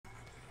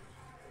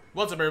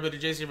What's up, everybody?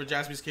 JC for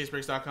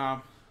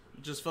JaspysCaseBreaks.com.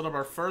 Just filled up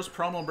our first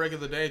promo break of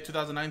the day,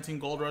 2019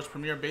 Gold Rush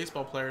Premier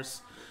Baseball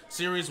Players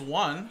Series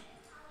 1,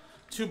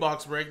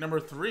 2-box break number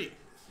 3.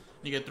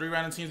 You get 3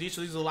 random teams each.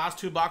 So these are the last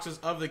 2 boxes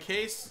of the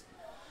case.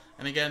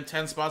 And again,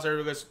 10 spots.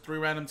 Everybody gets 3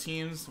 random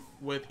teams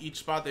with each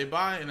spot they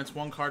buy, and it's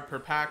 1 card per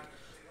pack,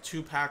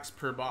 2 packs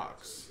per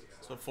box.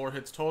 So 4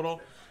 hits total.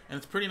 And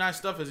it's pretty nice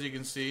stuff, as you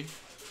can see.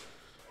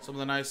 Some of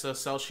the nice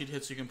sell sheet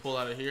hits you can pull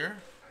out of here.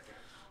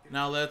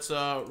 Now let's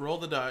roll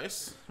the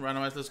dice,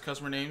 randomize those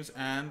customer names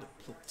and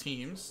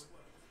teams.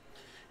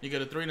 You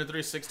get a 3 and a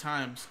 3 6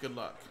 times. Good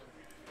luck.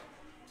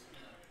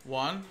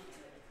 1,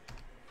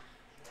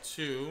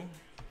 2,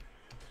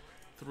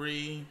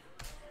 3,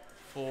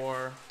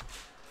 4,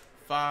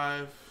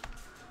 5,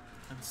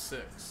 and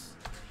 6.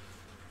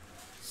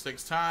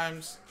 6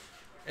 times.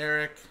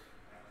 Eric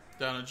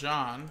down to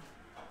John.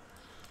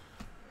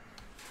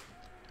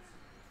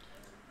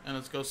 And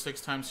let's go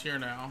 6 times here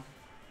now.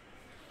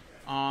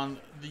 On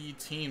the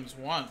teams,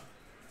 1,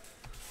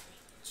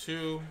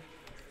 2,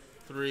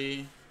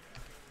 3,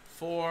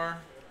 4,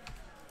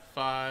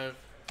 5,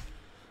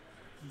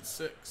 and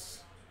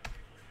 6.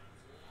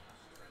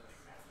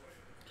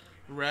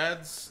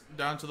 Reds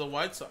down to the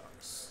White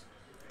Sox.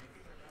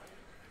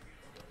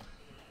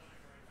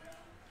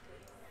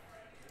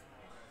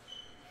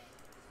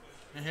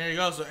 And here you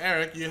go. So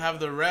Eric, you have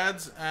the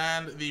Reds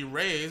and the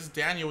Rays.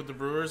 Daniel with the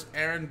Brewers.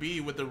 Aaron B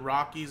with the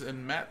Rockies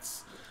and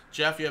Mets.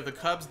 Jeff, you have the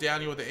Cubs.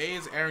 Daniel with the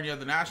A's. Aaron, you have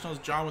the Nationals.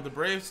 John with the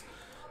Braves.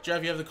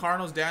 Jeff, you have the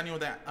Cardinals. Daniel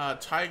with the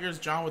Tigers.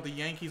 John with the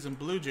Yankees and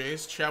Blue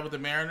Jays. Chad with the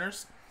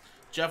Mariners.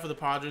 Jeff with the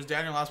Padres.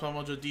 Daniel, Last Ball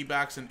Mojo,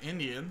 D-backs and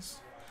Indians.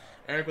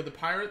 Eric with the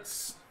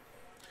Pirates.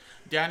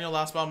 Daniel,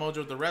 Last Ball Mojo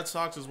with the Red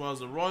Sox as well as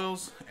the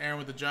Royals. Aaron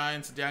with the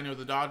Giants. Daniel with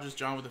the Dodgers.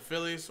 John with the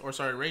Phillies. Or,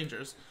 sorry,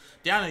 Rangers.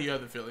 Daniel, you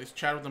have the Phillies.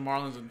 Chad with the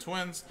Marlins and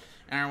Twins.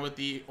 Aaron with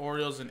the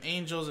Orioles and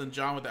Angels. And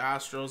John with the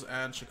Astros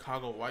and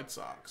Chicago White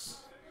Sox.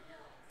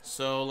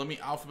 So let me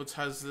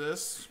alphabetize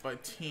this by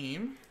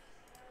team.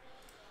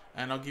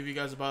 And I'll give you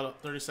guys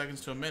about 30 seconds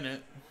to a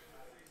minute.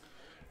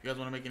 If you guys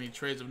want to make any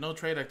trades. If no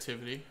trade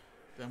activity,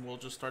 then we'll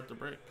just start the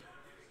break.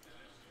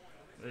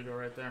 There you go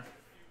right there.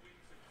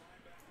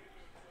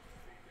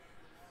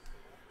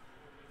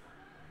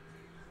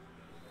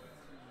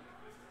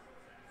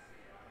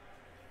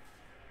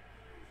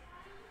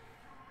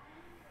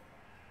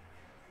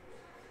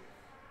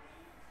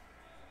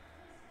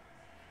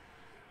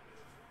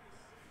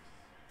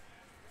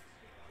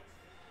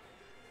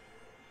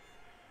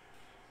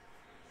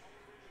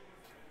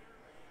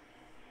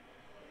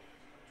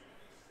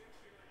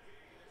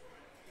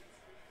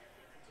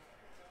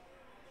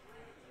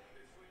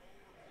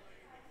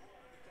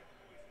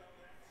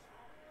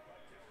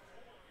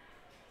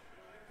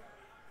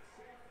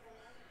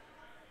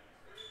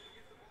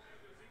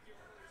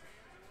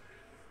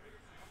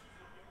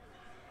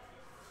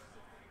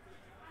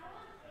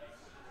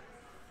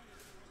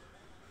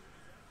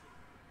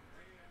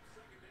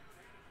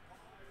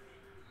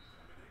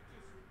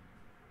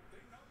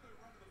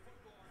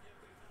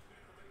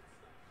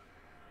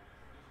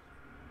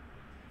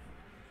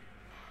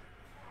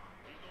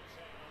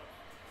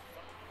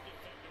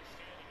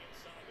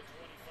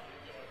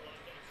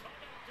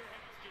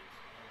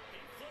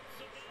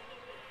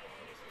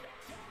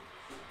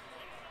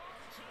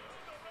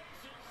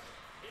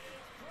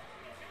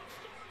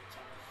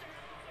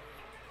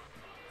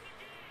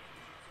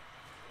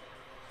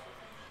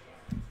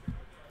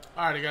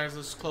 Alrighty, guys,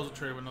 let's close the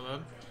trade window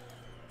then.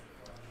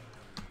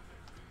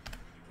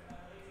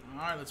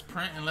 Alright, let's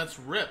print and let's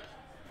rip.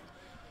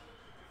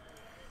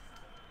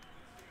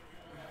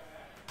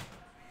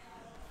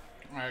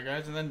 Alright,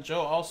 guys, and then Joe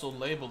also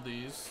labeled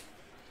these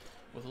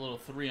with a little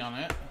 3 on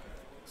it,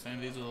 saying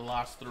these are the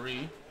last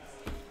 3.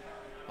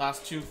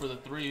 Last 2 for the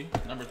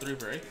number 3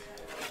 break.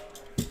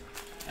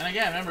 And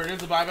again, remember, it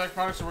is a buyback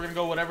product, so we're going to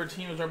go whatever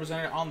team is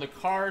represented on the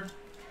card.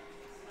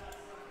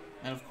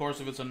 And of course,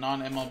 if it's a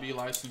non-MLB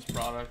licensed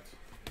product,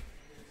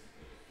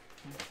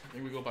 I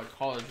think we go by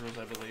college rules,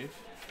 I believe.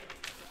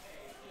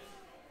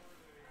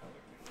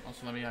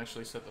 Also, let me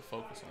actually set the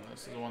focus on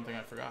this. This is the one thing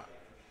I forgot.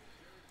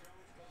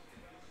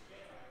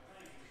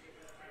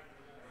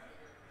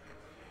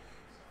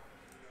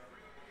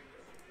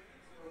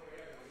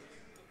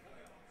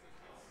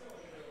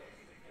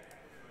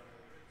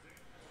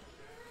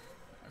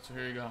 Alright, so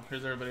here you go.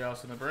 Here's everybody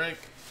else in the break.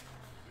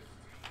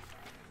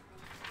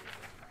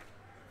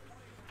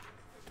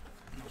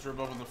 Let's rip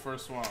open the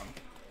first one.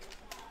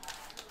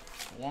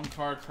 1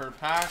 card per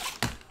pack.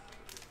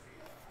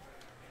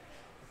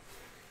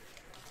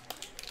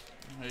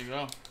 There you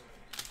go.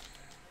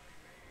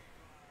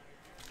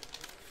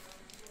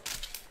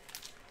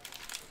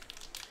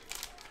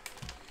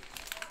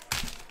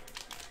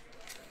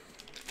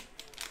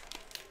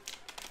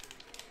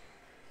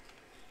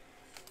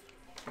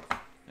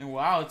 And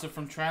wow, it's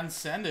from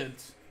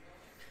Transcendent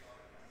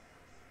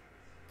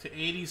to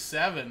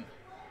 87.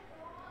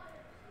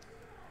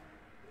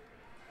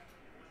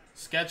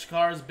 Sketch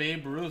cards,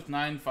 Babe Ruth,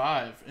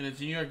 9.5. And it's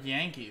New York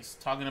Yankees.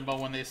 Talking about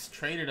when they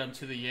traded him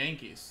to the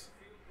Yankees.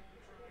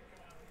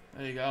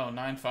 There you go,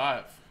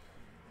 9-5.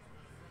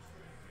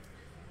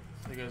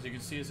 So as you can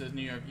see, it says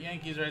New York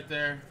Yankees right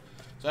there.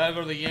 So I gotta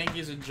go to the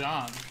Yankees and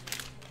John.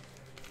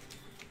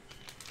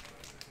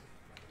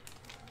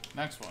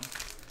 Next one.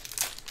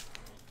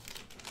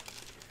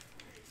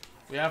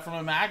 We have from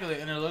Immaculate,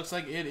 and it looks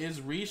like it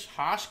is Rhys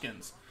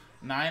Hoskins.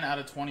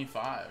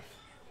 9/25.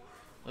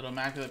 Little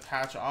Immaculate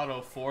patch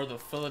auto for the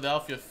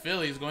Philadelphia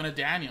Phillies going to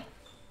Daniel.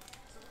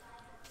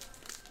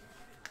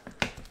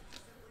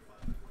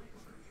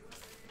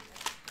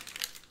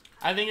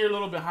 I think you're a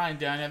little behind,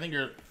 Daniel. I think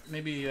you're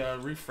maybe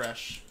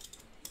refresh.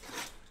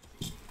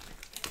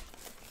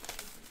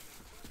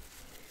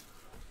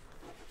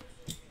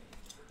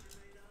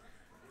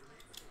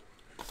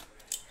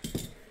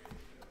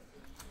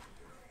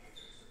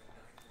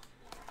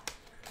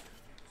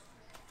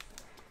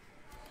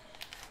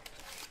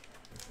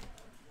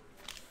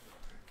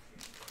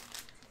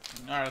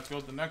 Alright, let's go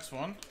with the next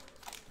one.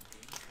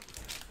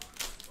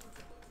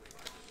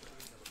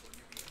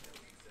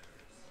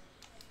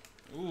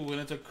 Ooh, and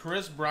it's a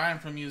Chris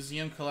Bryant from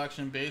Museum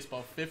Collection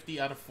Baseball,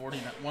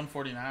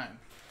 50/149.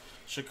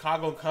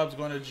 Chicago Cubs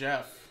going to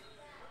Jeff.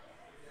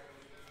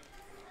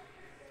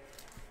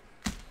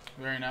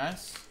 Very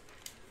nice.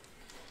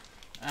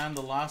 And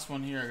the last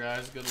one here,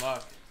 guys. Good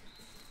luck.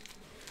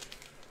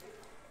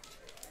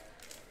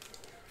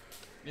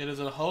 It is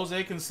a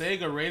Jose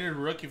Canseco rated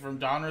rookie from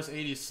Donruss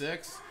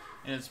 86.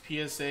 And it's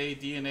PSA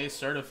DNA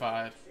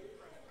certified.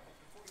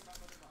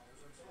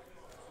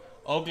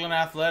 Oakland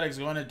Athletics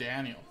going to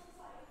Daniel.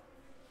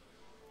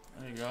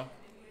 There you go.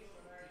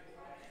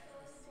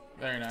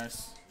 Very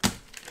nice.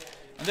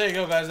 And there you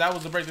go, guys. That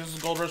was the break. This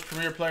is Gold Rush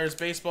Premier Players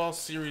Baseball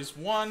Series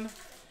 1.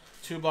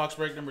 2-box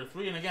break number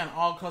 3. And again,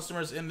 all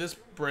customers in this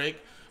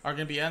break are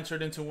going to be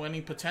entered into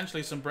winning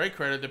potentially some break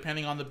credit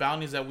depending on the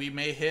bounties that we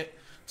may hit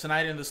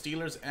tonight in the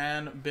Steelers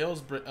and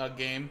Bills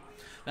game.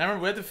 Now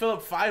remember, we have to fill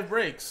up 5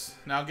 breaks.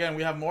 Now again,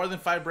 we have more than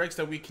 5 breaks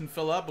that we can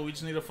fill up, but we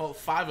just need to fill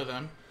 5 of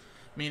them.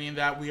 Meaning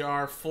that we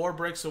are 4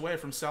 breaks away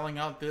from selling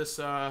out this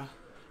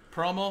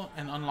promo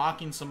and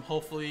unlocking some,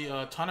 hopefully,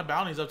 a ton of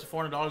bounties, up to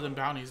 $400 in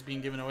bounties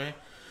being given away.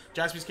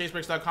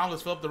 JaspysCaseBreaks.com.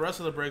 Let's fill up the rest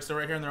of the breaks. They're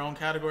right here in their own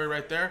category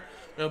right there.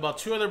 We have about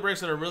 2 other breaks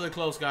that are really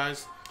close,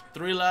 guys.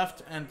 3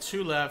 left and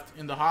 2 left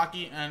in the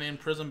hockey and in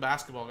Prism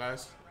basketball,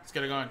 guys. Let's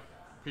get it going.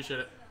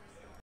 Appreciate it.